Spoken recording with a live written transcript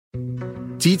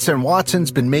Dietz and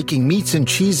Watson's been making meats and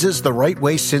cheeses the right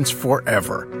way since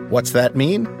forever. What's that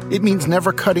mean? It means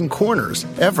never cutting corners,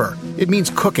 ever. It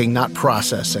means cooking, not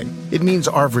processing. It means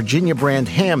our Virginia brand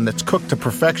ham that's cooked to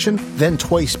perfection, then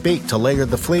twice baked to layer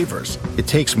the flavors. It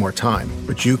takes more time,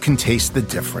 but you can taste the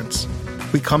difference.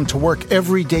 We come to work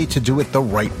every day to do it the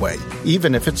right way,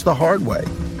 even if it's the hard way.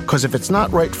 Because if it's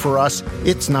not right for us,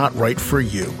 it's not right for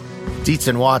you. Dietz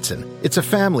and Watson, it's a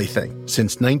family thing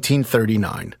since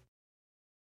 1939.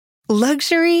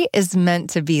 Luxury is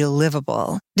meant to be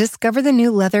livable. Discover the new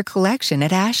leather collection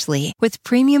at Ashley with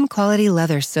premium quality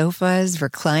leather sofas,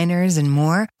 recliners, and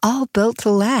more, all built to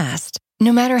last.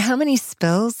 No matter how many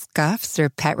spills, scuffs, or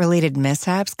pet-related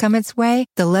mishaps come its way,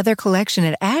 the leather collection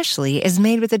at Ashley is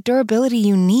made with the durability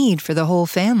you need for the whole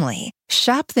family.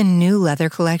 Shop the new leather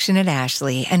collection at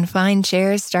Ashley and find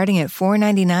chairs starting at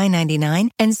 $499.99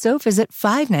 and sofas at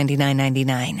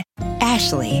 $599.99.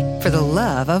 Ashley, for the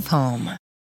love of home.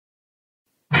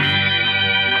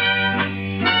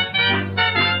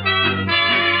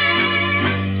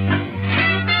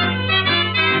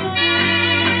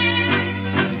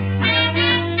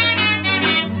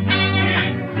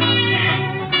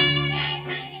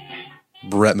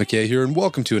 Brett McKay here, and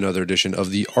welcome to another edition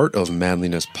of the Art of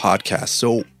Manliness podcast.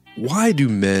 So, why do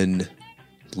men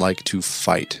like to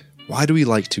fight? Why do we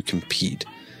like to compete?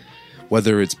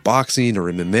 Whether it's boxing or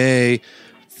MMA,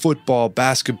 football,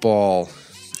 basketball,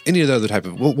 any other type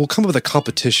of, we'll come up with a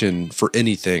competition for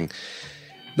anything.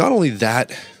 Not only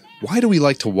that, why do we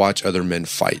like to watch other men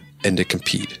fight and to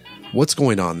compete? What's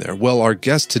going on there? Well, our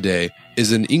guest today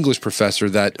is an English professor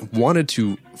that wanted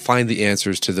to find the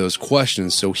answers to those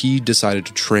questions, so he decided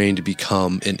to train to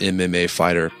become an MMA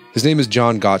fighter. His name is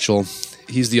Jonathan Gottschall.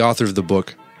 He's the author of the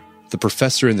book, The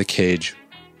Professor in the Cage,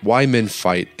 Why Men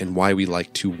Fight and Why We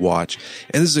Like to Watch.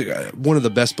 And this is one of the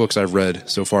best books I've read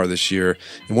so far this year,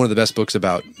 and one of the best books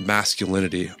about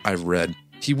masculinity I've read.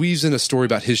 He weaves in a story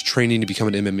about his training to become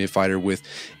an MMA fighter with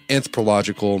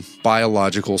anthropological,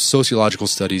 biological, sociological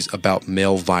studies about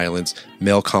male violence,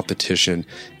 male competition,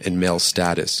 and male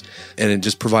status. And it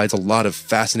just provides a lot of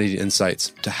fascinating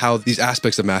insights to how these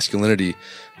aspects of masculinity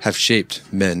have shaped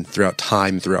men throughout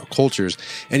time, throughout cultures.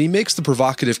 And he makes the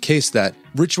provocative case that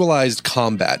ritualized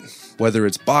combat, whether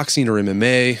it's boxing or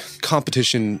MMA,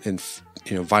 competition and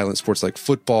violent sports like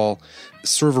football,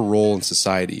 serve a role in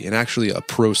society and actually a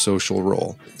pro-social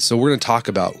role. So we're going to talk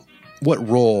about what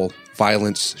role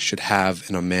violence should have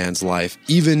in a man's life,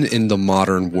 even in the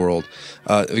modern world.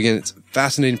 Again, it's a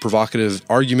fascinating, provocative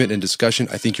argument and discussion.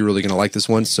 I think you're really going to like this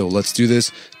one. So let's do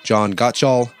this. Jonathan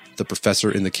Gottschall, The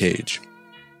Professor in the Cage.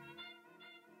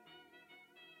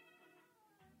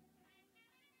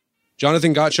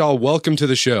 Jonathan Gottschall, welcome to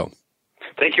the show.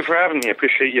 Thank you for having me. I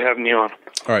appreciate you having me on.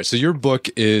 All right, so your book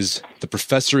is The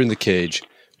Professor in the Cage,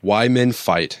 Why Men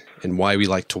Fight and Why We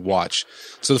Like to Watch.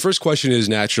 So the first question is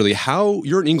naturally,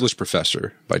 you're an English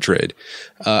professor by trade.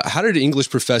 How did an English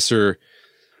professor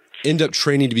end up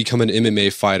training to become an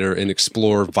MMA fighter and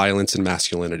explore violence and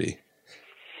masculinity?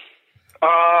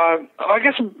 I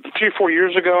guess 3 or 4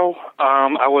 years ago,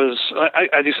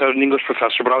 I just had an English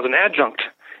professor, but I was an adjunct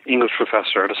English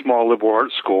professor at a small liberal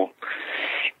arts school.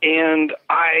 And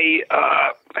I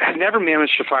had never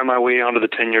managed to find my way onto the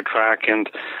tenure track, and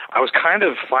I was kind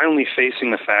of finally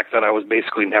facing the fact that I was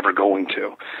basically never going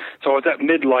to. So I was at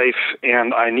midlife,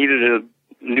 and I needed a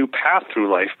new path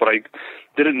through life, but I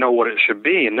didn't know what it should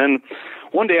be. And then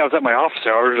one day I was at my office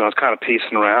hours, and I was kind of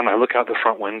pacing around. I look out the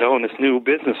front window, and this new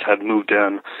business had moved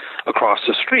in across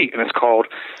the street, and it's called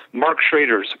Mark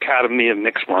Schrader's Academy of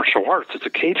Mixed Martial Arts. It's a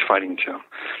cage fighting gym.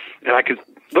 And I could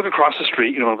look across the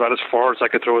street, about as far as I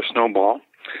could throw a snowball,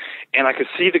 and I could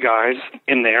see the guys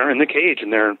in there in the cage,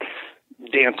 and they're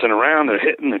dancing around, they're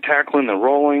hitting, they're tackling, they're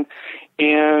rolling,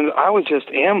 and I was just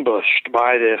ambushed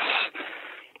by this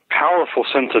powerful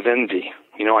sense of envy.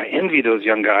 I envy those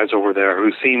young guys over there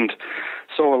who seemed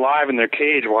so alive in their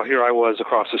cage, while here I was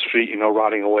across the street,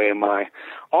 rotting away in my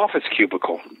office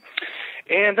cubicle.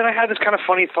 And then I had this kind of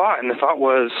funny thought, and the thought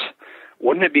was,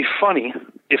 wouldn't it be funny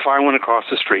if I went across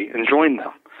the street and joined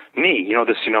them? Me,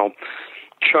 this,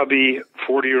 chubby,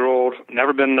 40-year-old,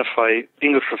 never been in a fight,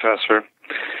 English professor.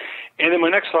 And then my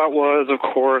next thought was, of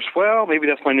course, well, maybe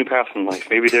that's my new path in life.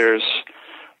 Maybe there's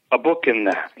a book in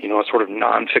that, a sort of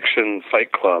nonfiction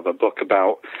fight club, a book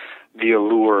about the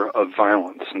allure of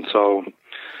violence. And so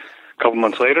a couple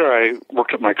months later, I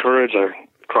worked up my courage. I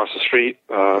crossed the street,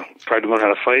 tried to learn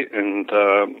how to fight, and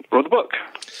wrote the book.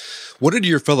 What did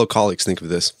your fellow colleagues think of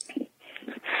this?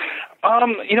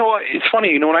 It's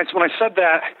funny. When I said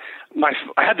that,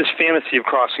 I had this fantasy of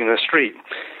crossing the street.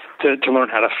 to learn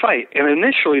how to fight. And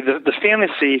initially, the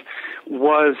fantasy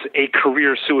was a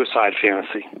career suicide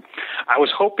fantasy. I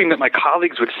was hoping that my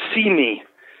colleagues would see me,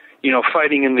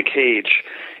 fighting in the cage,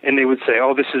 and they would say,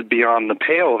 "Oh, this is beyond the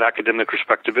pale of academic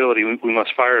respectability. We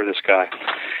must fire this guy."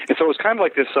 And so it was kind of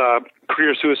like this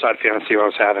career suicide fantasy I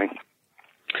was having.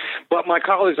 But my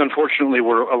colleagues, unfortunately,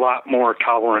 were a lot more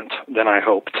tolerant than I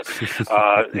hoped,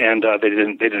 and they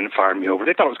didn't fire me over.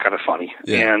 They thought it was kind of funny,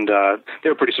 and they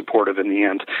were pretty supportive in the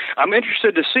end. I'm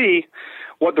interested to see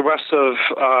what the rest of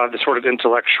the sort of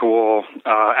intellectual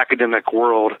academic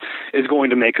world is going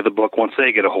to make of the book once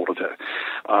they get a hold of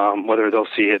it, whether they'll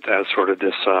see it as sort of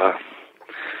this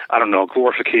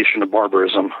glorification of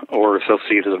barbarism, or if they'll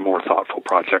see it as a more thoughtful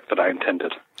project that I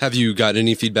intended. Have you gotten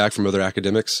any feedback from other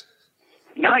academics?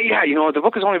 Not yet. The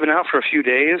book has only been out for a few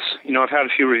days. I've had a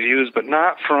few reviews, but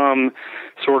not from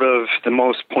sort of the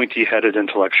most pointy-headed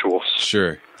intellectuals.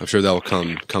 Sure. I'm sure that will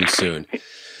come soon.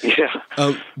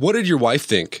 Yeah. What did your wife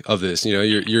think of this?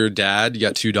 You're a dad, you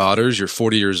got 2 daughters, you're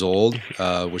 40 years old.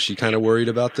 Was she kind of worried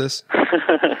about this?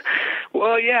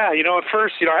 Well, yeah, at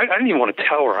first, I didn't even want to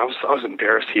tell her. I was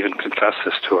embarrassed to even confess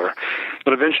this to her.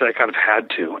 But eventually I kind of had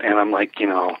to. And I'm like,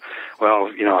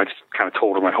 I just kind of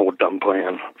told her my whole dumb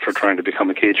plan for trying to become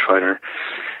a cage fighter.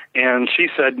 And she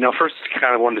said, first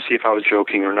kind of wanted to see if I was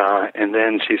joking or not. And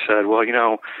then she said, well, you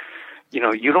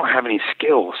don't have any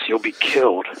skills. You'll be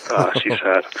killed, she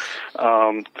said.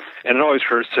 And it always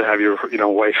hurts to have your,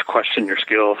 wife question your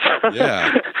skills.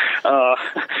 Yeah.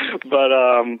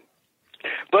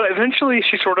 But eventually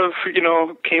she sort of,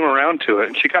 came around to it,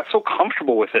 and she got so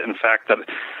comfortable with it, in fact, that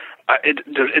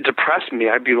it depressed me.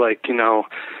 I'd be like,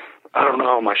 I don't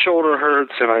know, my shoulder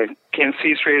hurts, and I can't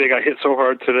see straight. I got hit so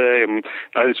hard today, and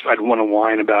I'd want to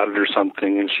whine about it or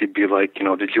something, and she'd be like,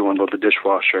 did you unload the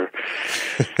dishwasher?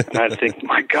 And I'd think,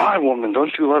 my God, woman,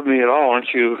 don't you love me at all?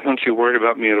 Aren't you worried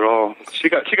about me at all? She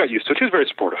got used to it. She was very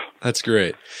supportive. That's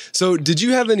great. So did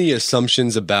you have any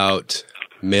assumptions about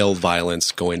male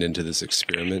violence going into this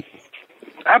experiment?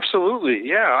 Absolutely,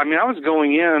 yeah. I mean, I was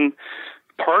going in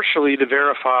partially to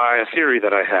verify a theory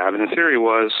that I had, and the theory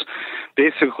was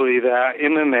basically that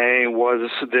MMA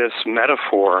was this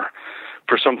metaphor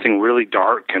for something really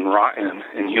dark and rotten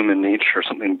in human nature,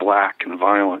 something black and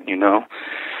violent,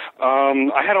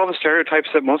 I had all the stereotypes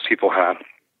that most people had,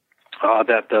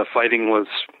 that the fighting was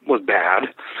bad,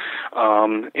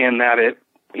 and that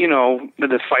that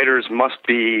the fighters must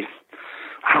be,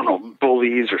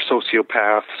 bullies or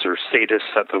sociopaths or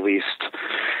sadists at the least.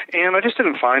 And I just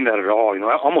didn't find that at all.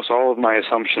 Almost all of my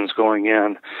assumptions going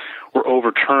in were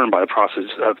overturned by the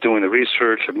process of doing the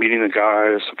research, of meeting the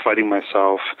guys, of fighting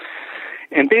myself.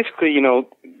 And basically,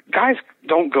 guys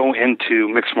don't go into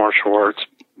mixed martial arts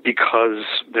because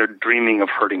they're dreaming of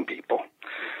hurting people.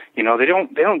 They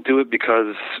don't do it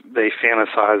because they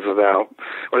fantasize about,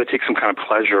 or they take some kind of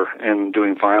pleasure in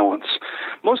doing violence.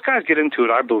 Most guys get into it,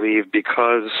 I believe,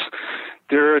 because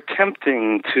they're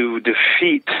attempting to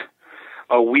defeat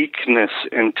a weakness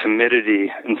and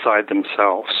timidity inside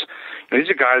themselves. These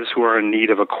are guys who are in need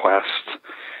of a quest,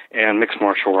 and mixed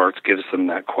martial arts gives them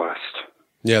that quest.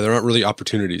 Yeah, there aren't really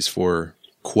opportunities for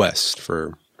quest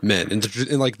for men.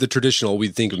 In like the traditional, we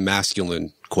think of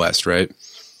masculine quest, right?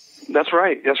 That's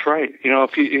right.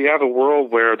 If you have a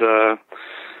world where the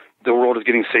world is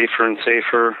getting safer and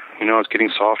safer, it's getting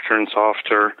softer and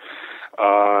softer,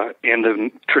 and the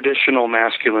traditional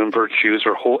masculine virtues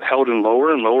are held in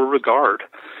lower and lower regard.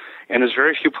 And there's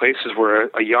very few places where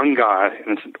a young guy,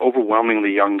 and it's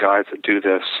overwhelmingly young guys that do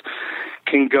this,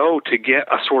 can go to get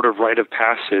a sort of rite of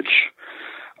passage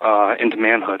into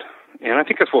manhood. And I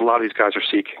think that's what a lot of these guys are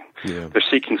seeking. Yeah. They're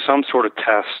seeking some sort of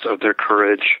test of their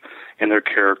courage and their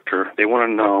character. They want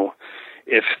to know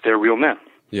if they're real men.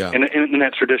 Yeah. In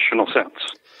that traditional sense.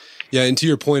 Yeah, and to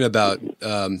your point about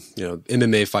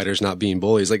MMA fighters not being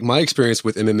bullies, like my experience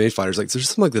with MMA fighters, like there's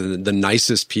some like the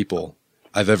nicest people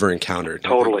I've ever encountered.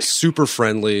 Totally. Like, super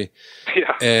friendly.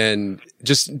 Yeah. And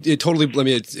just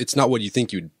it's not what you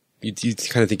think you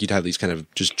kind of think you'd have these kind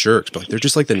of just jerks, but like, they're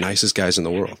just like the nicest guys in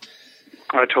the world.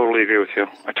 I totally agree with you.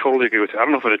 I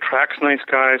don't know if it attracts nice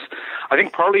guys. I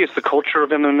think partly it's the culture of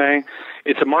MMA.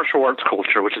 It's a martial arts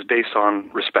culture, which is based on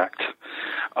respect.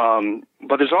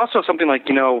 But there's also something like,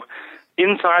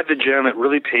 inside the gym, it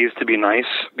really pays to be nice,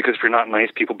 because if you're not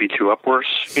nice, people beat you up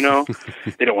worse, They don't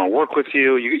want to work with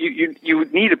you. You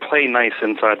need to play nice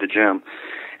inside the gym.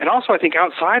 And also, I think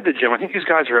outside the gym, I think these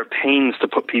guys are at pains to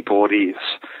put people at ease.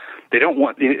 They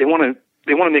want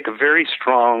to make a very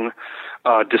strong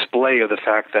display of the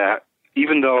fact that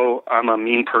even though I'm a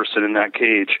mean person in that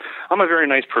cage, I'm a very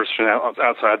nice person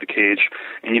outside the cage,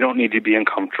 and you don't need to be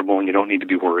uncomfortable, and you don't need to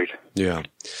be worried. Yeah. Okay,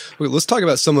 let's talk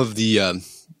about some of the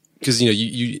because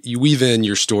you weave in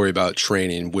your story about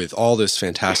training with all this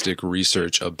fantastic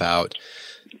research about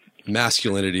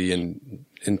masculinity and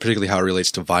particularly how it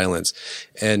relates to violence.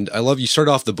 And I love you start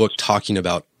off the book talking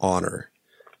about honor,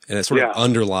 and it sort of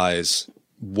underlies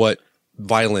what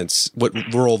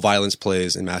role violence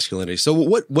plays in masculinity. So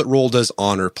what role does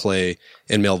honor play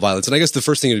in male violence? And I guess the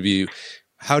first thing would be,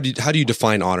 how do you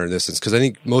define honor in this sense? Because I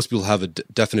think most people have a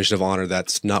definition of honor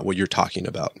that's not what you're talking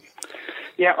about.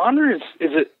 Yeah, honor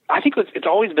I think it's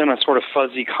always been a sort of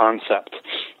fuzzy concept,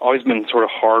 always been sort of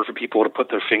hard for people to put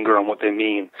their finger on what they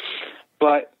mean.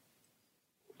 But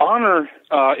honor,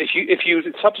 if you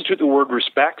substitute the word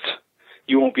respect,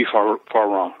 you won't be far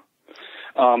wrong.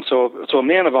 So a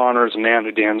man of honor is a man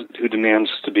who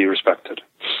demands to be respected.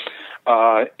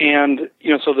 And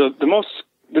so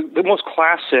the most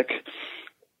classic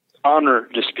honor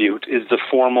dispute is the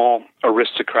formal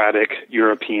aristocratic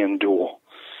European duel,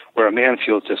 where a man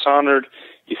feels dishonored.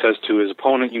 He says to his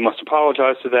opponent, "You must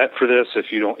apologize for this.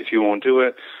 If you won't do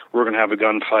it, we're going to have a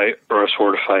gunfight or a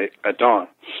sword fight at dawn."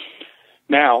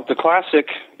 Now, the classic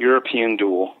European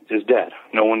duel is dead.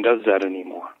 No one does that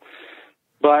anymore.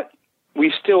 But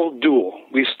we still duel.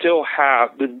 We still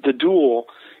have the duel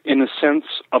in the sense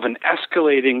of an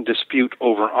escalating dispute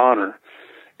over honor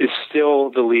is still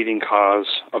the leading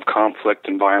cause of conflict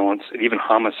and violence and even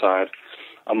homicide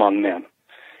among men.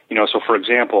 So for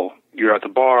example, you're at the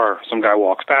bar, some guy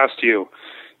walks past you,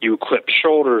 you clip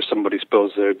shoulders, somebody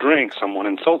spills their drink, someone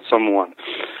insults someone,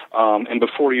 and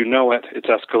before you know it, it's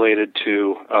escalated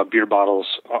to beer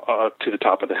bottles to the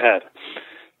top of the head.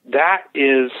 That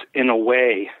is, in a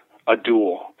way, a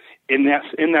duel. In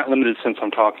that limited sense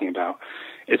I'm talking about,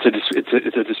 it's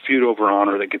a dispute over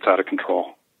honor that gets out of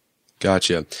control.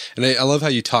 Gotcha. And I love how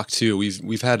you talk too.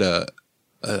 We've had a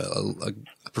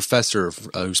professor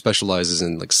who specializes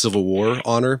in like Civil War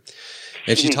honor,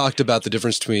 and she talked about the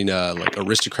difference between like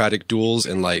aristocratic duels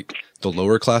and like the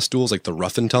lower class duels, like the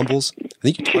rough and tumbles. I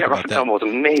think you talk about rough and that. tumble is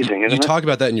amazing. Isn't you it? talk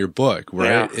about that in your book, right?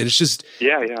 Yeah. And it's just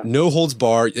no holds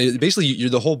barred. Basically,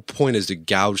 the whole point is to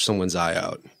gouge someone's eye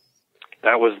out.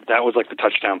 That was like the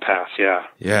touchdown pass. Yeah.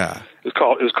 Yeah. It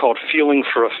was called feeling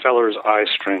for a feller's eye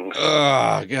strings. Oh,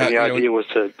 God. And the idea was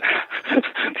to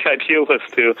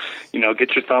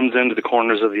get your thumbs into the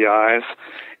corners of the eyes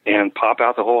and pop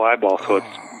out the whole eyeball so it's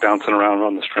bouncing around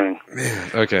on the string. Man.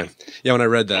 Okay. Yeah, when I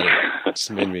read that, it just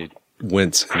made me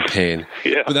wince in pain.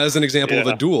 Yeah. But that is an example of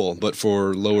a duel, but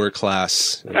for lower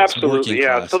class. Absolutely.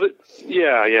 Yeah. Class. So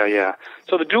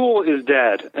So the duel is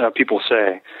dead, people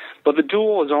say. But the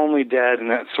duel is only dead in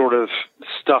that sort of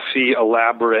stuffy,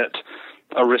 elaborate,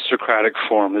 aristocratic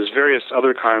form. There's various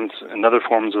other kinds and other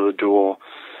forms of the duel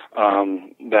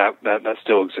that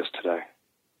still exist today.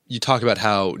 You talk about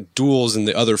how duels and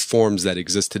the other forms that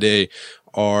exist today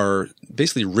are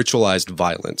basically ritualized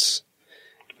violence.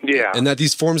 Yeah. And that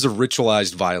these forms of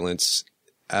ritualized violence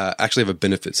actually have a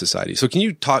benefit society. So can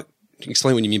you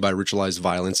explain what you mean by ritualized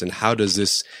violence, and how does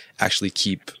this actually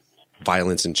keep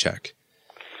violence in check?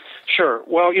 Sure.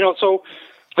 Well, so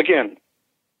again,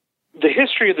 the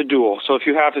history of the duel. So if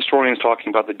you have historians talking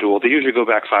about the duel, they usually go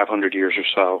back 500 years or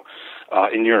so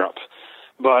in Europe.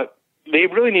 But they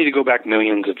really need to go back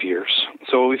millions of years.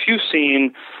 So if you've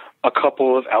seen a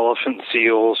couple of elephant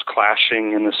seals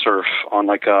clashing in the surf on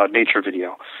like a nature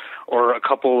video, or a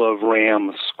couple of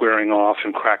rams squaring off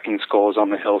and cracking skulls on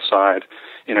the hillside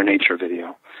in a nature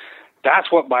video,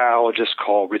 that's what biologists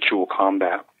call ritual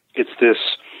combat. It's this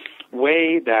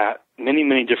way that many,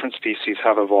 many different species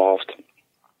have evolved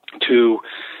to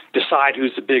decide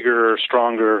who's the bigger,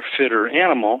 stronger, fitter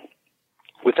animal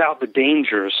without the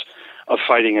dangers of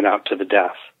fighting it out to the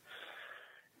death.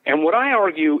 And what I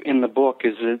argue in the book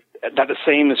is that the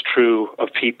same is true of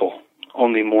people,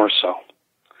 only more so.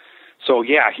 So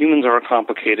yeah, humans are a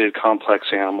complicated, complex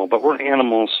animal, but we're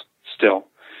animals still.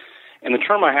 And the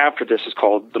term I have for this is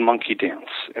called the monkey dance.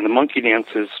 And the monkey dance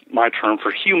is my term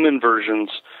for human versions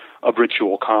of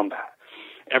ritual combat.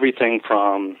 Everything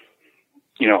from,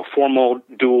 formal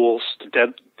duels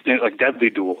to deadly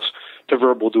duels, to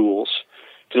verbal duels,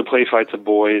 to the play fights of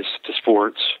boys, to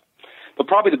sports. But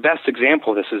probably the best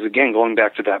example of this is, again, going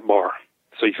back to that bar.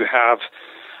 So if you have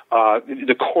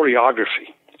the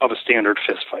choreography of a standard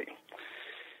fist fight.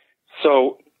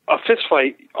 So a fist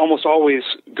fight almost always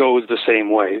goes the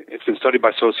same way. It's been studied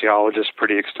by sociologists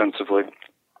pretty extensively.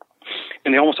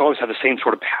 And they almost always have the same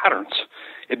sort of patterns.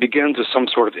 It begins with some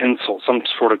sort of insult, some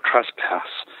sort of trespass.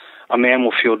 A man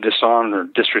will feel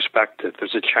dishonored, disrespected.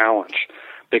 There's a challenge.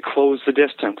 They close the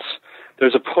distance.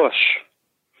 there's a push.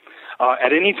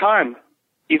 At any time,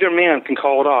 either man can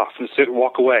call it off and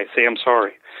walk away, say, I'm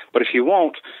sorry. But if you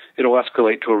won't, it'll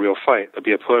escalate to a real fight. There'll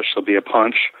be a push, there'll be a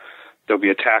punch, there'll be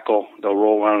a tackle, they'll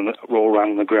roll around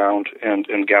on the ground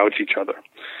and gouge each other.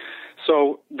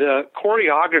 So the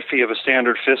choreography of a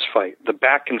standard fist fight, the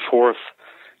back and forth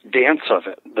dance of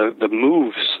it, the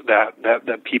moves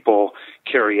that people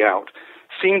carry out,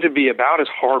 seem to be about as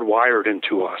hardwired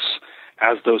into us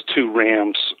as those two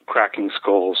rams cracking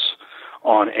skulls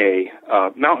on a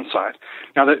mountainside.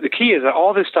 Now, the key is that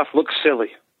all this stuff looks silly.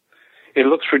 It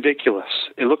looks ridiculous.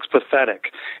 It looks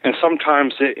pathetic. And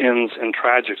sometimes it ends in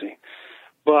tragedy.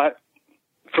 But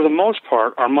for the most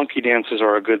part, our monkey dances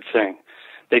are a good thing.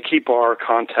 They keep our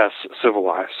contests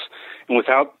civilized. And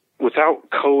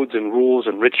without codes and rules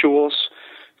and rituals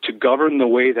to govern the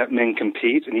way that men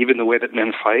compete and even the way that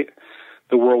men fight,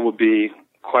 the world would be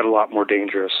quite a lot more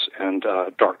dangerous and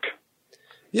dark.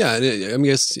 Yeah, and I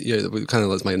guess kind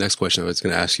of my next question I was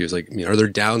going to ask you is, like, are there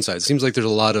downsides? It seems like there's a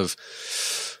lot of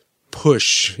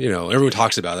push. Everyone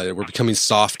talks about that. We're becoming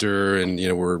softer, and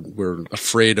we're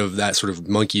afraid of that sort of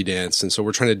monkey dance, and so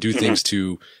we're trying to do things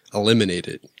to eliminate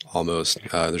it. Almost,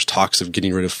 there's talks of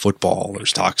getting rid of football.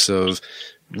 There's talks of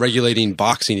regulating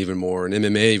boxing even more and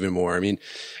MMA even more. I mean,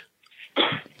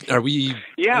 are we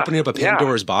opening up a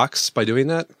Pandora's box by doing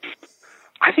that?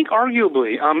 I think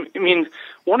arguably.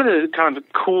 One of the kind of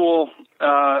cool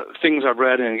things I've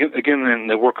read, and again in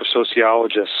the work of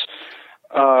sociologists,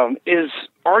 is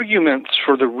arguments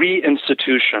for the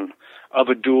reinstitution of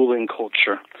a dueling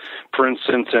culture, for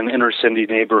instance, in inner city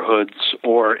neighborhoods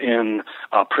or in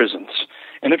prisons.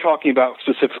 And they're talking about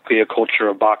specifically a culture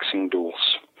of boxing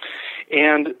duels.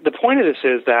 And the point of this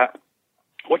is that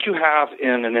what you have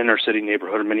in an inner city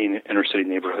neighborhood, or many inner city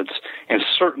neighborhoods, and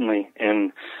certainly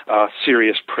in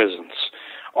serious prisons,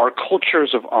 are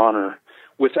cultures of honor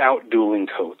without dueling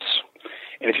codes.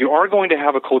 And if you are going to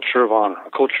have a culture of honor,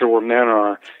 a culture where men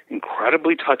are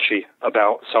incredibly touchy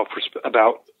about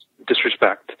about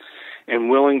disrespect and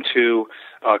willing to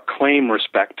claim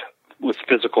respect with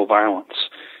physical violence,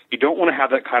 you don't want to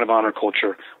have that kind of honor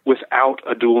culture without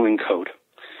a dueling code.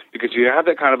 Because if you have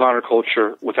that kind of honor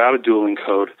culture without a dueling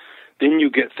code, then you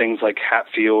get things like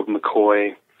Hatfield,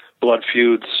 McCoy, blood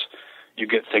feuds. You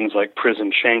get things like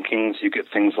prison shankings. You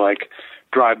get things like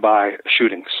drive-by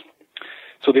shootings.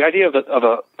 So the idea of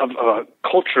a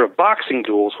culture of boxing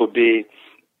duels would be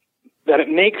that it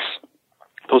makes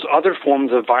those other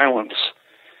forms of violence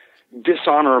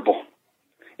dishonorable.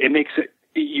 It makes it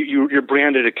you're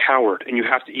branded a coward, and you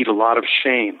have to eat a lot of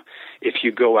shame if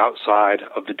you go outside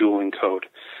of the dueling code.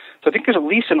 So I think there's at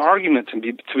least an argument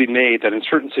to be made that in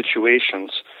certain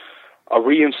situations, a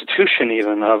reinstitution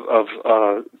even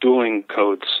of dueling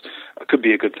codes could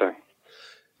be a good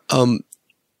thing.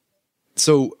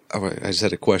 So I just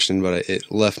had a question, but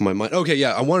it left my mind. Okay,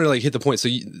 yeah, I wanted to hit the point. So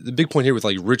the big point here with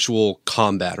ritual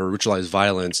combat or ritualized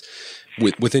violence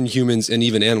within humans and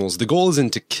even animals, the goal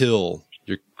isn't to kill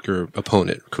your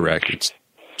opponent, correct? It's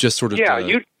just sort of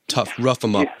rough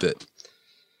them up a bit.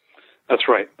 That's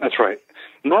right.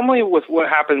 Normally, with what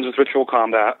happens with ritual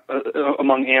combat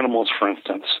among animals, for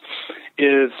instance,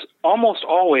 is almost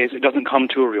always it doesn't come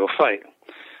to a real fight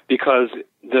because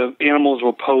the animals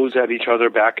will pose at each other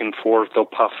back and forth. They'll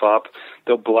puff up,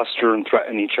 they'll bluster and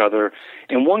threaten each other,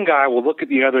 and one guy will look at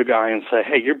the other guy and say,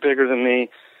 "Hey, you're bigger than me.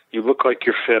 You look like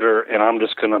you're fitter, and I'm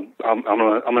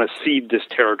gonna cede this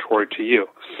territory to you."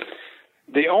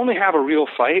 They only have a real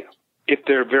fight if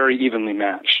they're very evenly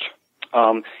matched.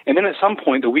 And then at some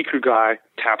point, the weaker guy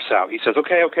taps out. He says,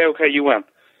 okay, you win.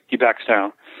 He backs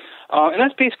down. And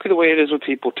that's basically the way it is with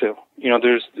people, too.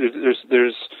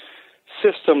 There's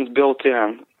systems built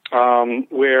in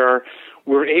where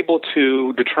we're able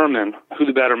to determine who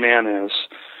the better man is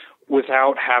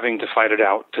without having to fight it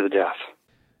out to the death.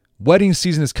 Wedding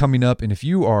season is coming up, and if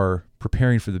you are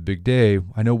preparing for the big day,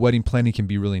 I know wedding planning can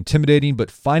be really intimidating,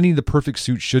 but finding the perfect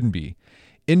suit shouldn't be.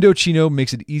 Indochino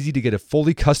makes it easy to get a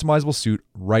fully customizable suit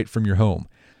right from your home.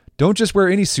 Don't just wear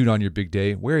any suit on your big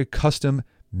day, wear a custom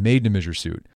made-to-measure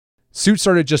suit. Suits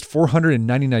start at just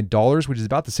 $499, which is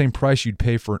about the same price you'd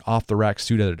pay for an off-the-rack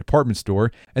suit at a department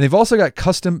store, and they've also got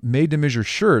custom made-to-measure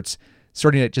shirts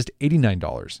starting at just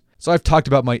 $89. So I've talked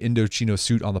about my Indochino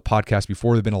suit on the podcast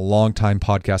before. They've been a long-time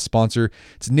podcast sponsor.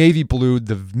 It's navy blue.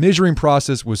 The measuring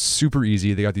process was super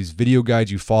easy. They got these video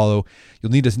guides you follow.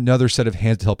 You'll need another set of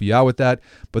hands to help you out with that.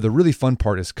 But the really fun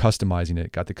part is customizing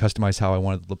it. Got to customize how I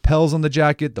wanted the lapels on the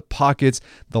jacket, the pockets,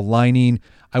 the lining.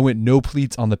 I went no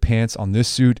pleats on the pants on this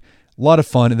suit. A lot of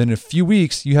fun. And then in a few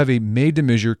weeks, you have a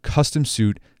made-to-measure custom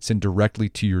suit sent directly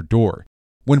to your door.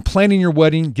 When planning your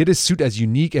wedding, get a suit as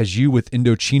unique as you with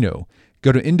Indochino.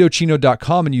 Go to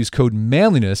Indochino.com and use code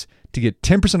manliness to get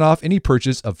 10% off any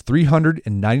purchase of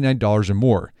 $399 or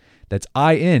more. That's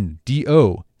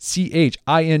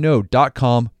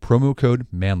INDOCHINO.com, promo code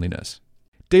manliness.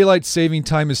 Daylight saving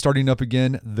time is starting up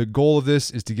again. The goal of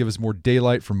this is to give us more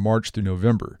daylight from March through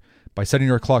November. By setting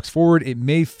our clocks forward, it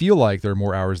may feel like there are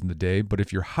more hours in the day, but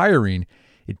if you're hiring,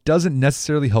 it doesn't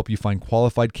necessarily help you find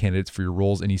qualified candidates for your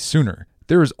roles any sooner.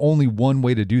 There is only one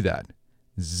way to do that: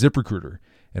 ZipRecruiter.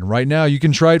 And right now you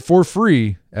can try it for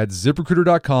free at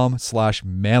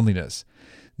ZipRecruiter.com/manliness.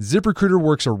 ZipRecruiter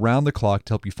works around the clock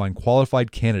to help you find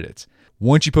qualified candidates.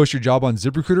 Once you post your job on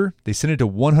ZipRecruiter, they send it to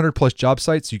 100 plus job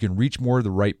sites so you can reach more of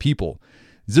the right people.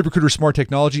 ZipRecruiter's smart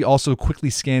technology also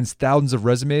quickly scans thousands of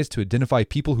resumes to identify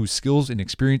people whose skills and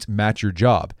experience match your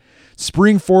job.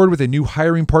 Spring forward with a new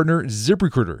hiring partner,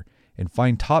 ZipRecruiter, and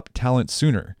find top talent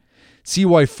sooner. See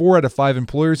why 4 out of 5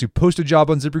 employers who post a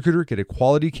job on ZipRecruiter get a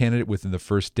quality candidate within the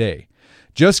first day.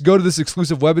 Just go to this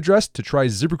exclusive web address to try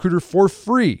ZipRecruiter for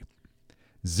free.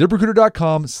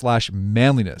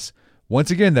 ZipRecruiter.com/manliness.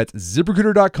 Once again, that's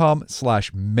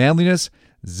ZipRecruiter.com/manliness.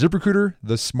 ZipRecruiter,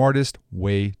 the smartest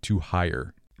way to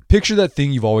hire. Picture that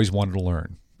thing you've always wanted to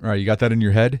learn. All right, you got that in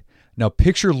your head? Now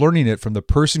picture learning it from the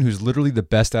person who's literally the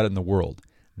best at it in the world.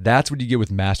 That's what you get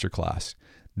with Masterclass.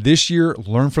 This year,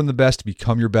 learn from the best to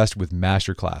become your best with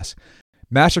Masterclass.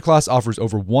 Masterclass offers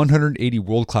over 180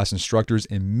 world-class instructors,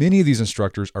 and many of these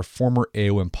instructors are former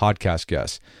AOM podcast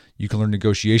guests. You can learn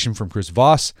negotiation from Chris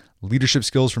Voss, leadership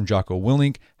skills from Jocko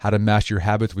Willink, how to master your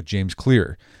habits with James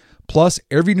Clear. Plus,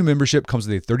 every new membership comes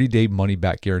with a 30-day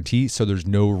money-back guarantee, so there's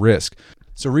no risk.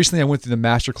 So recently I went through the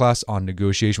masterclass on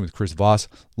negotiation with Chris Voss.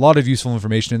 A lot of useful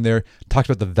information in there. Talked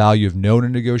about the value of no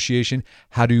in negotiation,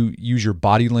 how to use your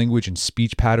body language and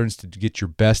speech patterns to get your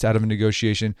best out of a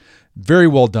negotiation. Very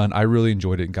well done. I really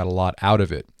enjoyed it and got a lot out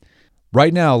of it.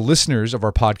 Right now, listeners of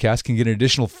our podcast can get an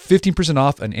additional 15%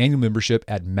 off an annual membership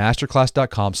at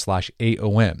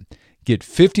masterclass.com/AOM. Get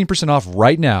 15% off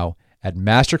right now at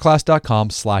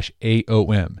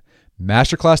masterclass.com/AOM.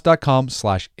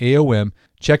 Masterclass.com/AOM.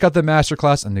 Check out the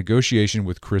masterclass on negotiation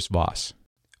with Chris Voss.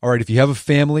 All right, if you have a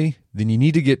family, then you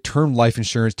need to get term life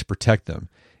insurance to protect them.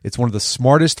 It's one of the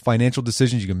smartest financial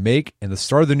decisions you can make, and the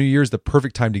start of the new year is the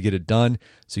perfect time to get it done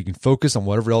so you can focus on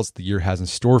whatever else the year has in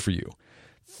store for you.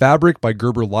 Fabric by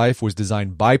Gerber Life was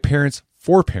designed by parents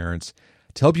for parents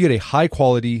to help you get a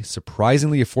high-quality,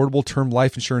 surprisingly affordable term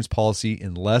life insurance policy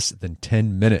in less than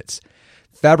 10 minutes.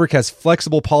 Fabric has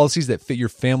flexible policies that fit your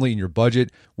family and your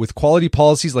budget, with quality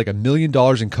policies like $1 million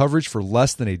in coverage for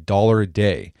less than $1 a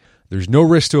day. There's no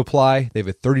risk to apply. They have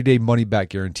a 30-day money-back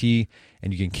guarantee,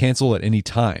 and you can cancel at any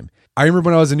time. I remember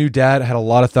when I was a new dad, I had a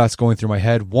lot of thoughts going through my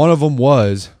head. One of them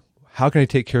was, how can I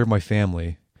take care of my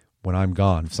family when I'm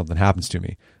gone if something happens to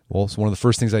me? Well, so one of the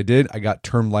first things I did, I got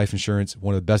term life insurance,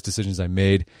 one of the best decisions I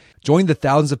made. Join the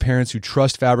thousands of parents who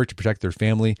trust Fabric to protect their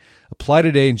family. Apply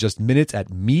today in just minutes at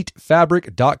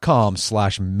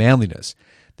meetfabric.com/manliness.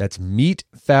 That's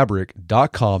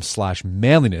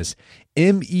meetfabric.com/manliness.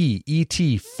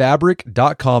 MEET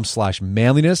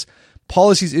fabric.com/manliness.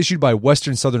 Policies issued by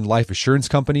Western Southern Life Assurance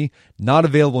Company, not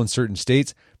available in certain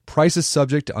states. Prices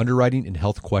subject to underwriting and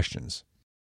health questions.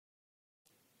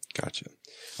 Gotcha.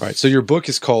 All right. So your book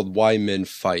is called Why Men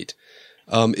Fight.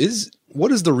 What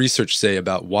does the research say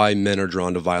about why men are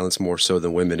drawn to violence more so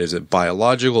than women? Is it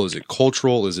biological? Is it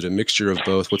cultural? Is it a mixture of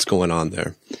both? What's going on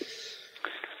there?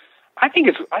 I think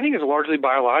it's largely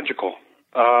biological.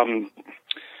 We're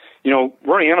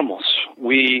animals.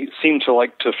 We seem to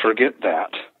like to forget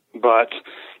that. But,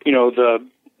 the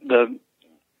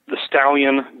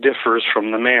stallion differs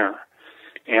from the mare,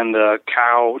 and the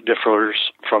cow differs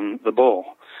from the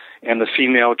bull, and the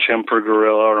female chimp or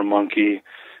gorilla or monkey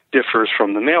differs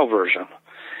from the male version.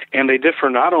 And they differ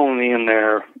not only in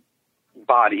their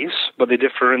bodies, but they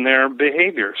differ in their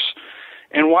behaviors.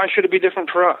 And why should it be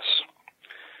different for us?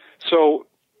 So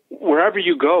wherever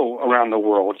you go around the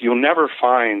world, you'll never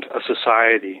find a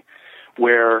society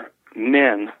where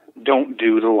men don't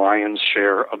do the lion's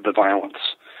share of the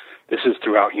violence. This is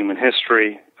throughout human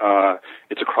history.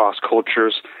 It's across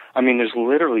cultures. I mean, there's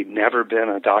literally never been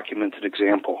a documented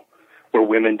example where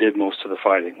women did most of the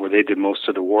fighting, where they did most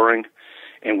of the warring,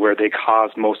 and where they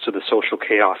caused most of the social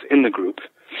chaos in the group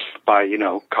by,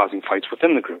 causing fights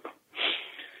within the group.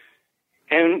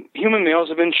 And human males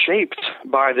have been shaped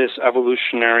by this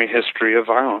evolutionary history of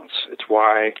violence. It's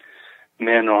why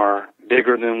men are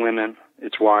bigger than women.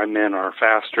 It's why men are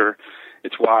faster.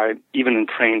 It's why even in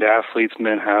trained athletes,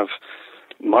 men have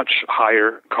much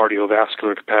higher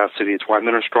cardiovascular capacity. It's why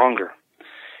men are stronger.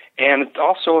 And it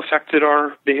also affected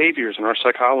our behaviors and our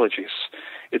psychologies.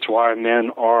 It's why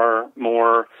men are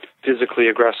more physically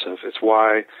aggressive. It's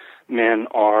why men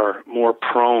are more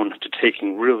prone to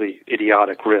taking really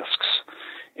idiotic risks.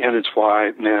 And it's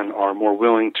why men are more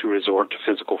willing to resort to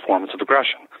physical forms of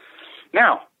aggression.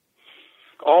 Now,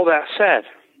 all that said,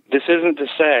 this isn't to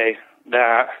say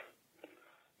that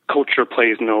culture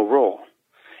plays no role.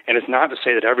 And it's not to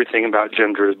say that everything about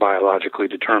gender is biologically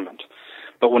determined.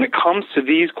 But when it comes to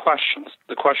these questions,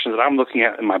 the questions that I'm looking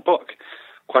at in my book,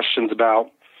 questions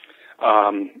about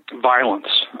violence,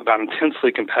 about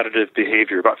intensely competitive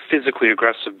behavior, about physically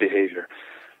aggressive behavior,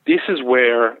 this is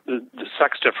where the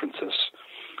sex differences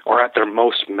are at their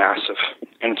most massive.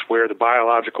 And it's where the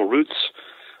biological roots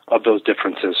of those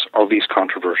differences are least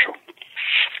controversial.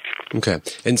 Okay.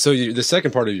 And so the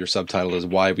second part of your subtitle is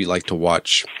why we like to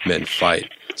watch men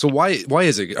fight. So why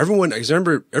is it? I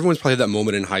remember everyone's probably had that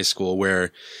moment in high school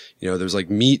where, there's there's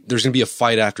going to be a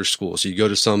fight after school. So you go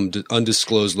to some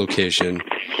undisclosed location,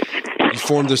 you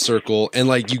form the circle, and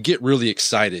you get really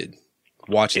excited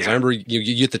watching this. I remember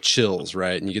you get the chills,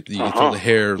 right? And you feel the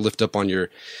hair lift up on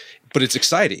but it's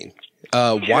exciting.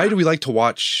 Why do we like to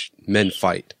watch men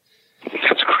fight?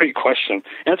 That's a great question.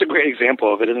 And that's a great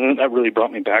example of it. And that really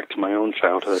brought me back to my own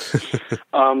childhood.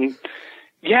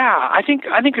 I think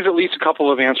there's at least a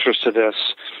couple of answers to this.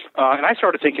 And I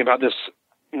started thinking about this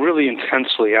really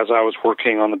intensely as I was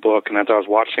working on the book and as I was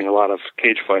watching a lot of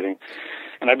cage fighting.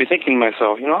 And I'd be thinking to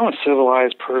myself, I'm a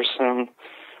civilized person.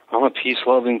 I'm a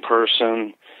peace-loving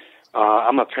person.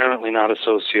 I'm apparently not a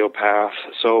sociopath.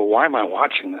 So why am I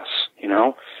watching this?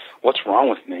 What's wrong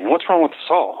with me? And what's wrong with us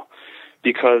all?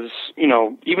 Because,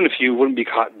 even if you wouldn't be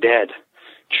caught dead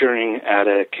cheering at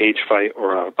a cage fight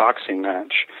or a boxing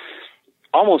match,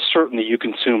 almost certainly you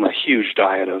consume a huge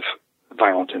diet of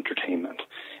violent entertainment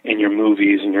in your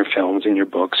movies, in your films, in your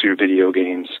books, your video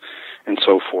games, and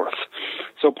so forth.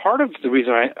 So part of the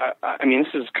reason I mean,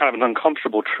 this is kind of an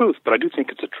uncomfortable truth, but I do think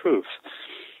it's a truth,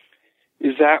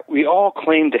 is that we all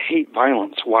claim to hate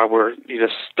violence while we're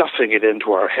just stuffing it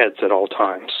into our heads at all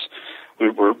times.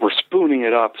 We're spooning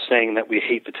it up, saying that we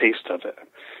hate the taste of it.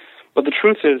 But the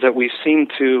truth is that we seem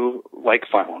to like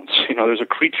violence. There's a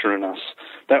creature in us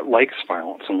that likes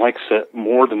violence and likes it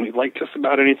more than we like just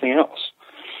about anything else.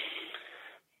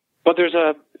 But there's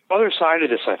a other side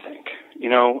of this, I think.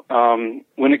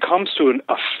 When it comes to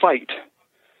a fight,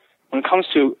 when it comes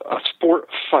to a sport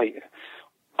fight,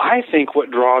 I think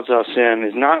what draws us in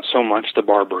is not so much the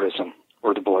barbarism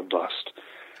or the bloodlust.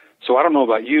 So I don't know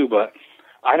about you, but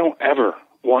I don't ever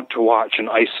want to watch an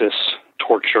ISIS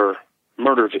torture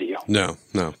murder video. No.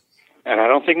 And I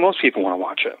don't think most people want to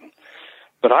watch it.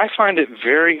 But I find it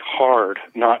very hard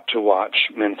not to watch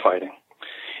men fighting.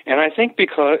 And I think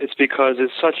because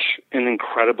it's such an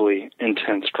incredibly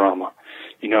intense drama.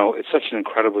 It's such an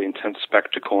incredibly intense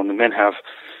spectacle, and the men have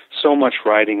so much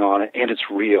riding on it, and it's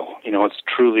real. It's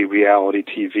truly reality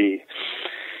TV.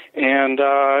 And,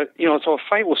 so a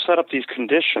fight will set up these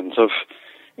conditions of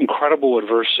incredible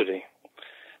adversity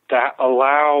that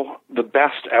allow the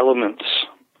best elements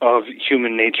of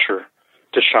human nature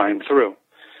to shine through.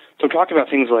 So I'm talking about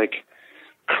things like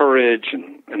courage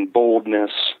and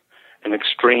boldness and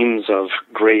extremes of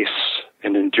grace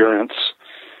and endurance.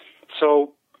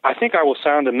 So I think I will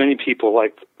sound to many people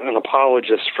like an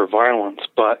apologist for violence,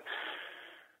 but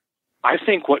I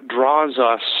think what draws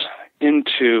us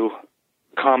into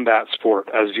combat sport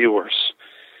as viewers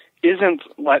isn't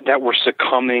that we're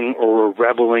succumbing or we're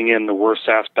reveling in the worst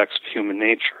aspects of human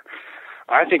nature.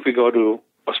 I think we go to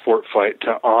a sport fight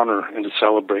to honor and to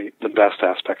celebrate the best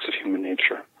aspects of human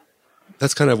nature.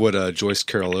 That's kind of what Joyce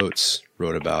Carol Oates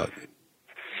wrote about.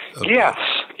 Yes,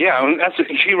 yeah, and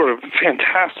she wrote a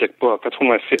fantastic book. That's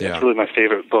it's really my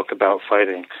favorite book about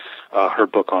fighting. Her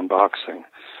book on boxing.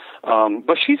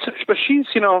 But she's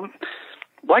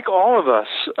like all of us,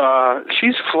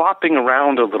 she's flopping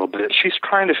around a little bit. She's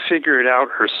trying to figure it out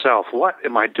herself. What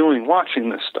am I doing watching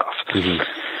this stuff? Mm-hmm.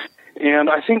 And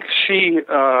I think she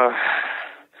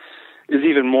is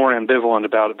even more ambivalent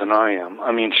about it than I am.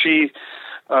 I mean,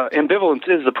 ambivalence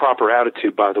is the proper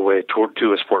attitude, by the way,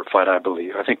 to a sport fight, I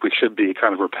believe. I think we should be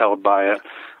kind of repelled by it.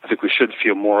 I think we should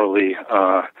feel morally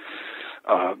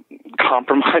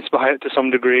compromised by it to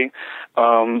some degree.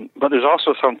 But there's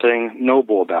also something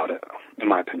noble about it, in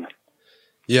my opinion.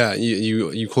 Yeah,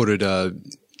 you quoted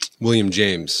William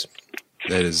James,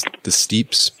 that is The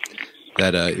Steeps,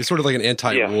 that it's sort of like an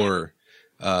anti-war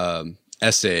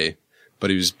essay, but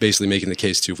he was basically making the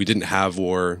case too, if we didn't have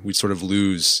war, we'd sort of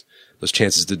lose those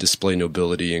chances to display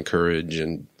nobility and courage,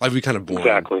 and life would be kind of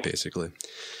boring, basically.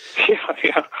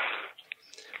 Yeah.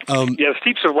 The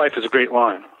Steeps of Life is a great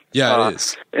line. Yeah, it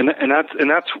is. And that's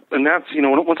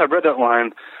once I read that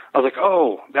line, I was like,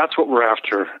 oh, that's what we're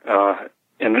after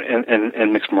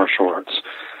in mixed martial arts.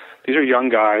 These are young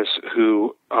guys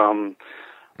who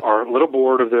are a little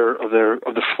bored of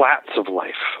the flats of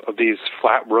life, of these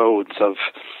flat roads of,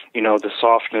 the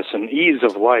softness and ease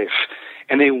of life,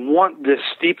 and they want this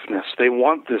steepness, they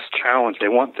want this challenge, they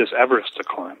want this Everest to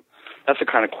climb. That's the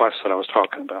kind of quest that I was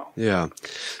talking about. Yeah.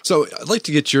 So I'd like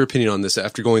to get your opinion on this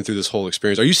after going through this whole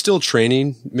experience. Are you still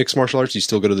training mixed martial arts? Do you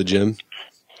still go to the gym?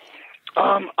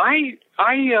 I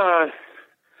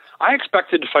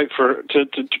expected to fight to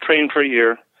train for a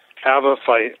year, have a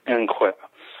fight, and quit.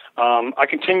 I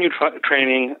continued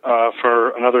training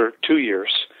for another 2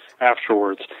 years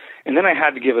afterwards, and then I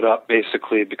had to give it up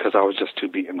basically because I was just too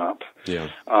beaten up. Yeah.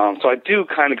 So I do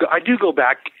go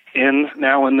back in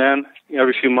now and then,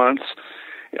 every few months.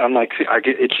 I'm like, I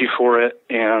get itchy for it,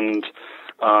 and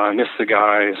I miss the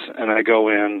guys, and I go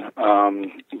in,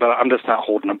 but I'm just not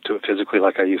holding up to it physically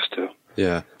like I used to.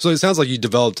 Yeah. So it sounds like you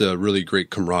developed a really great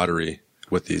camaraderie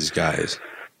with these guys.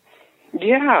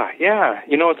 Yeah.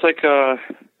 It's like,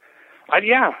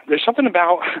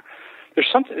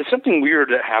 there's something weird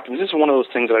that happens. This is one of those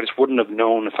things that I just wouldn't have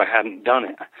known if I hadn't done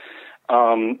it.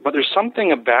 But there's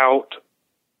something about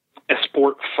a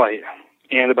sport fight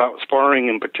and about sparring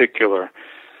in particular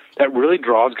that really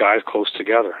draws guys close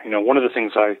together. One of the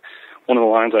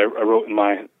lines I wrote in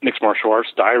my mixed martial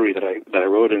arts diary that I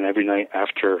wrote in every night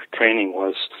after training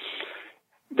was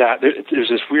that there's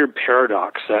this weird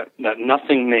paradox that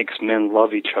nothing makes men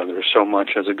love each other so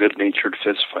much as a good-natured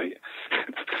fist fight.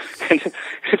 And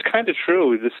it's kind of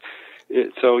true.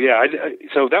 So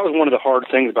that was one of the hard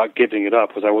things about giving it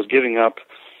up, was I was giving up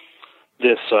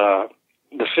this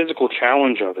the physical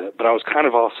challenge of it, but I was kind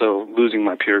of also losing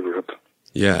my peer group.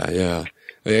 Yeah.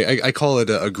 I call it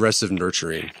aggressive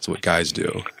nurturing. It's what guys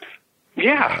do.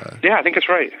 Yeah, I think it's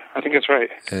right.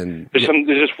 And there's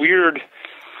this weird,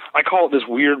 I call it this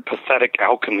weird pathetic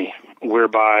alchemy,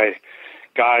 whereby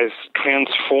guys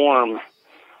transform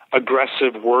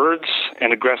aggressive words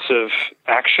and aggressive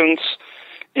actions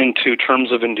into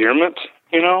terms of endearment.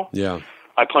 Yeah.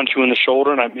 I punch you in the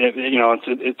shoulder, and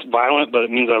it's violent, but it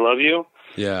means I love you.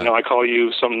 Yeah. I call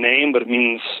you some name, but it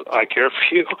means I care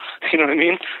for you. You know what I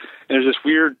mean? And there's this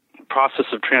weird process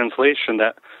of translation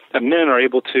that men are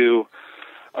able to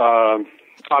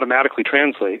automatically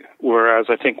translate, whereas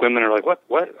I think women are like, what?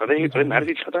 Are they mad at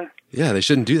each other? Yeah, they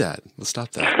shouldn't do that. Let's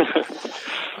stop that.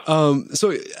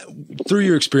 So through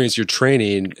your experience, your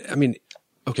training,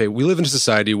 okay, we live in a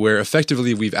society where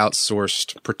effectively we've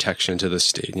outsourced protection to the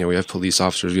state. We have police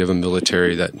officers, we have a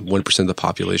military that 1% of the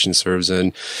population serves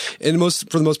in. And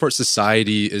for the most part,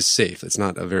 society is safe. It's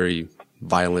not a very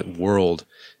violent world,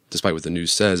 despite what the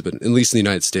news says, but at least in the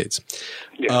United States.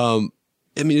 Yeah.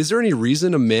 Is there any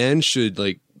reason a man should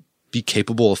be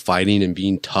capable of fighting and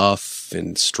being tough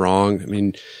and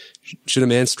strong? Should a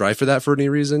man strive for that for any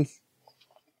reason?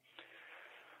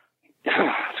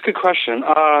 That's a good question.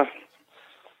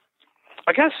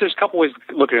 I guess there's a couple ways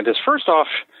of looking at this. First off,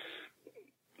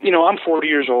 I'm 40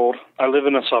 years old. I live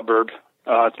in a suburb.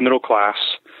 It's middle class.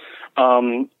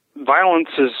 Violence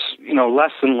is,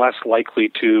 less and less likely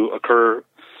to occur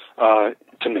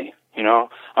to me.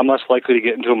 I'm less likely to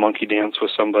get into a monkey dance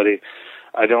with somebody.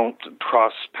 I don't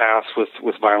cross paths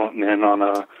with violent men on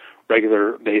a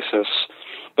regular basis.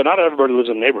 But not everybody lives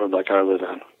in a neighborhood like I live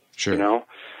in. Sure.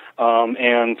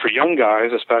 And for young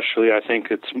guys, especially, I think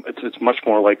it's much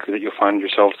more likely that you'll find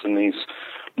yourselves in these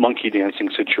monkey dancing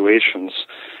situations.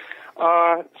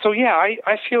 I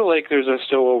feel like there's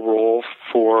still a role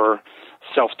for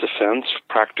self-defense,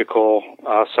 practical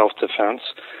self-defense.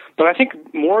 But I think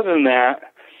more than that,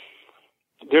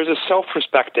 there's a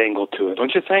self-respect angle to it,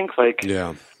 don't you think?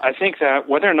 Yeah. I think that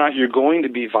whether or not you're going to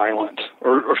be violent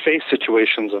or face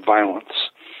situations of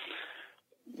violence,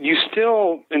 you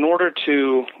still, in order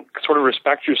to sort of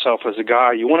respect yourself as a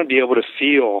guy, you want to be able to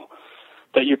feel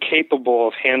that you're capable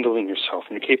of handling yourself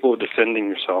and you're capable of defending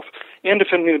yourself and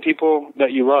defending the people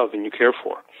that you love and you care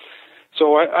for.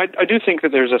 So I do think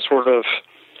that there's a sort of,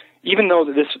 even though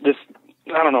this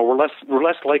I don't know, we're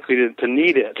less likely to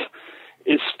need it,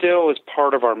 it still is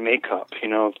part of our makeup,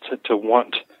 to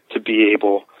want to be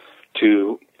able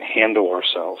to handle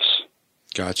ourselves.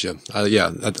 Gotcha.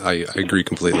 I agree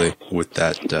completely with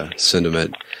that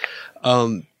sentiment.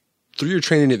 Through your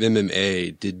training of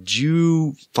MMA, did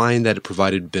you find that it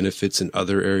provided benefits in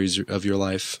other areas of your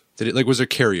life? Was there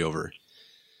carryover?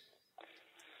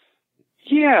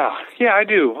 Yeah, I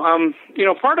do.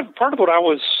 Part of what I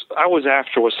was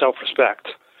after was self-respect.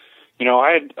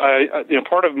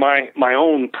 Part of my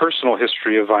own personal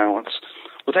history of violence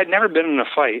was I'd never been in a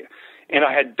fight, and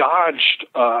I had dodged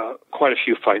quite a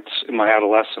few fights in my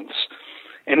adolescence.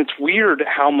 And it's weird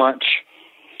how much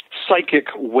psychic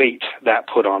weight that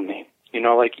put on me.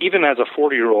 Like even as a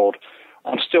 40-year-old,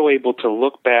 I'm still able to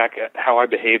look back at how I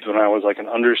behaved when I was like an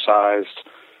undersized,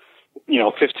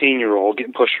 15-year-old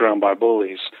getting pushed around by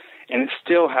bullies. And it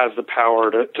still has the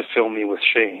power to fill me with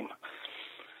shame.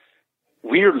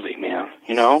 Weirdly, man,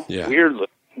 Yeah. Weirdly.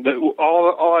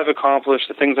 All I've accomplished,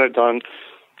 the things I've done,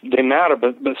 they matter,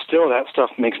 but still that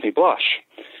stuff makes me blush.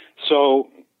 So,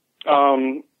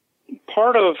 so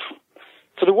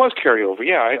there was carryover.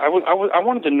 Yeah, I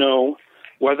wanted to know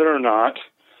whether or not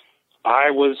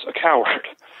I was a coward.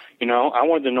 I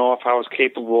wanted to know if I was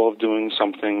capable of doing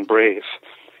something brave.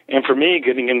 And for me,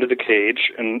 getting into the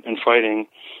cage and fighting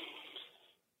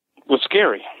was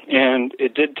scary, and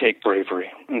it did take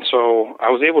bravery. And so I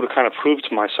was able to kind of prove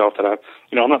to myself that I'm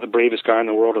not the bravest guy in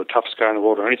the world or the toughest guy in the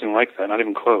world or anything like that, not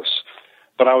even close.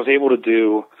 But I was able to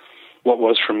do what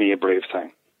was for me a brave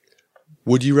thing.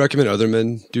 Would you recommend other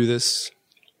men do this?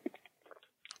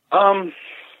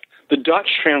 The Dutch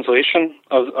translation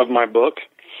of my book,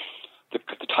 the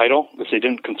title, which they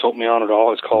didn't consult me on at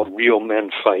all, is called Real Men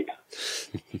Fight,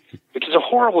 which is a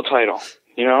horrible title,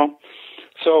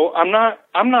 So I'm not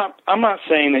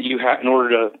saying that in order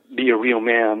to be a real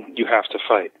man, you have to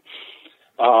fight.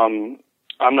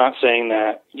 I'm not saying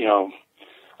that,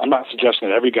 I'm not suggesting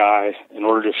that every guy, in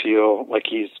order to feel like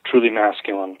he's truly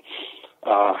masculine,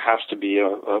 has to be a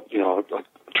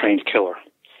trained killer.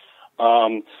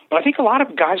 But I think a lot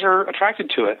of guys are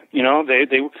attracted to it.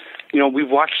 We've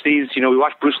watched we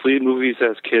watched Bruce Lee movies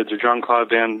as kids or Jean-Claude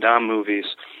Van Damme movies,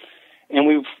 and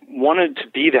we've wanted to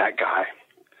be that guy.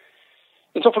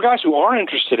 And so for guys who are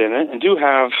interested in it and do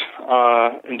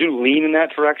lean in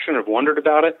that direction or have wondered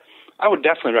about it, I would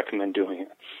definitely recommend doing it.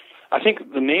 I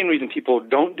think the main reason people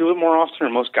don't do it more often, or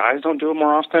most guys don't do it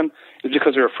more often, is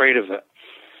because they're afraid of it.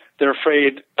 They're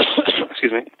afraid,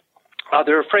 excuse me,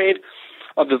 they're afraid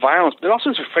of the violence, but they're also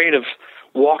afraid of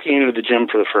walking into the gym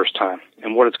for the first time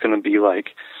and what it's going to be like.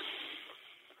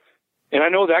 And I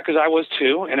know that because I was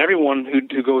too, and everyone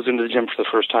who goes into the gym for the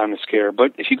first time is scared.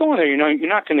 But if you go in there, you're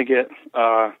not going to get,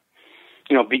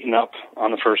 beaten up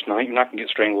on the first night. You're not going to get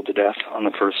strangled to death on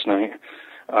the first night.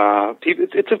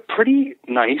 It's a pretty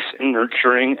nice and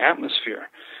nurturing atmosphere.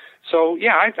 So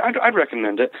yeah, I'd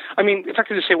recommend it. I mean, if I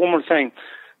could just say one more thing,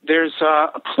 there's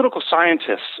a political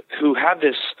scientist who had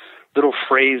this little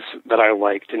phrase that I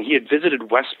liked, and he had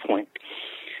visited West Point,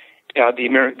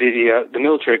 the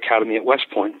military academy at West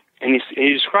Point. And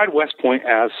he described West Point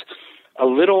as a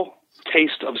little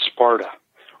taste of Sparta,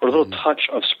 or a little touch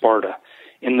of Sparta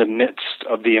in the midst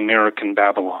of the American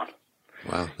Babylon.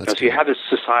 Wow. That's so you have this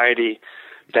society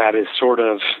that is sort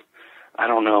of, I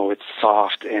don't know, it's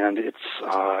soft and it's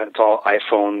all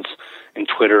iPhones and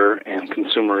Twitter and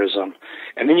consumerism.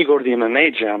 And then you go to the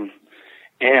MMA gym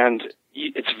and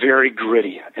it's very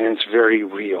gritty and it's very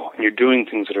real. And you're doing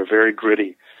things that are very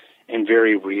gritty and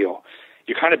very real.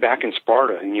 You're kind of back in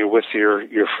Sparta, and you're with your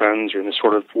friends, you're in this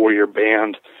sort of warrior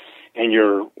band, and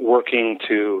you're working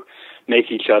to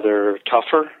make each other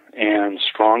tougher and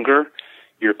stronger.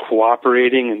 You're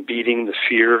cooperating and beating the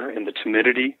fear and the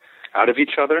timidity out of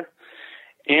each other.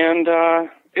 And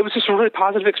it was just a really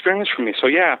positive experience for me. So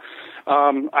yeah,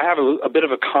 I have a bit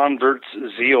of a convert's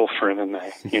zeal for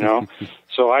MMA,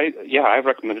 So I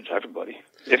recommend it to everybody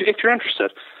if you're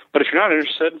interested. But if you're not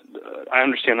interested, I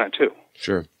understand that too.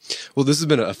 Sure. Well, this has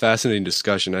been a fascinating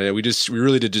discussion. I know we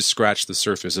really did just scratch the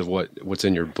surface of what's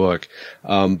in your book.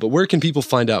 But where can people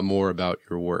find out more about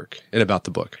your work and about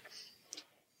the book?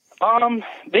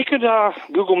 They could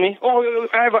Google me. Oh,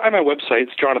 I have my website.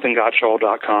 It's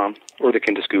jonathangotschall.com, or they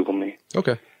can just Google me.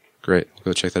 Okay, great. We'll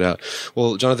go check that out.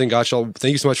 Well, Jonathan Gottschall,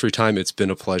 thank you so much for your time. It's been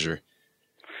a pleasure.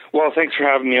 Well, thanks for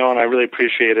having me on. I really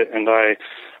appreciate it, and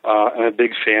I'm a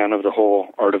big fan of the whole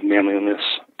Art of Manliness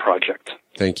project.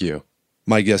 Thank you.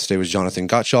 My guest today was Jonathan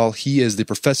Gottschall. He is the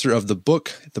professor of the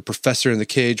book, The Professor in the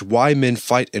Cage, Why Men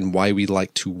Fight and Why We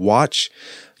Like to Watch.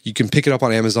 You can pick it up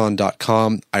on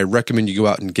Amazon.com. I recommend you go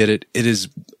out and get it. It is,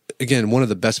 again, one of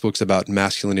the best books about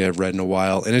masculinity I've read in a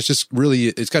while. And it's just really,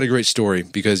 it's got a great story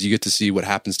because you get to see what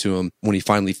happens to him when he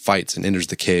finally fights and enters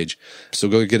the cage. So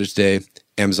go get it today.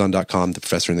 Amazon.com, The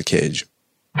Professor in the Cage.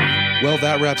 Well,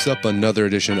 that wraps up another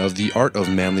edition of the Art of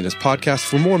Manliness podcast.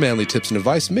 For more manly tips and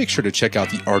advice, make sure to check out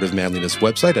the Art of Manliness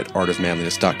website at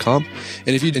artofmanliness.com.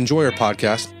 And if you'd enjoy our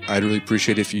podcast, I'd really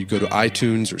appreciate it if you go to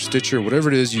iTunes or Stitcher, whatever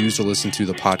it is you use to listen to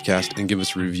the podcast, and give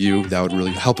us a review. That would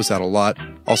really help us out a lot.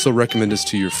 Also, recommend us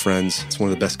to your friends. It's one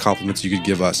of the best compliments you could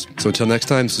give us. So until next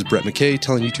time, this is Brett McKay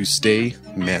telling you to stay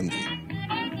manly.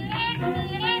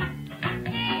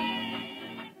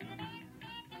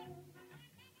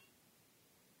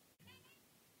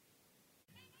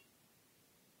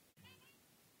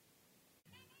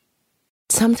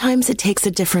 sometimes it takes a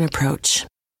different approach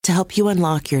to help you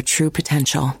unlock your true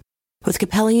potential. With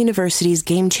Capella University's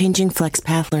game-changing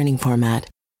FlexPath learning format,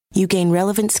 you gain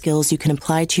relevant skills you can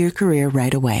apply to your career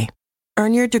right away.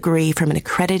 Earn your degree from an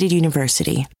accredited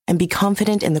university and be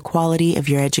confident in the quality of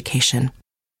your education.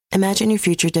 Imagine your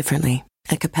future differently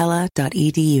at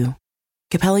capella.edu.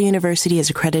 Capella University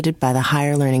is accredited by the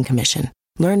Higher Learning Commission.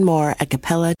 Learn more at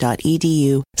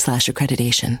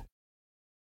capella.edu/accreditation.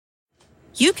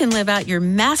 You can live out your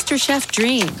MasterChef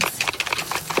dreams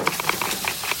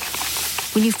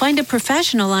when you find a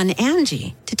professional on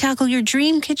Angie to tackle your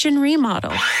dream kitchen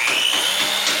remodel.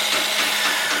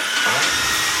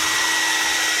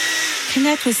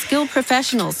 Connect with skilled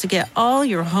professionals to get all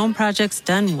your home projects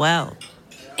done well.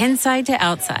 Inside to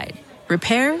outside,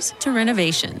 repairs to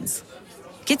renovations.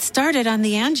 Get started on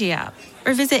the Angie app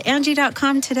or visit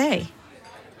Angie.com today.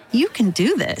 You can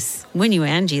do this when you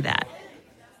Angie that.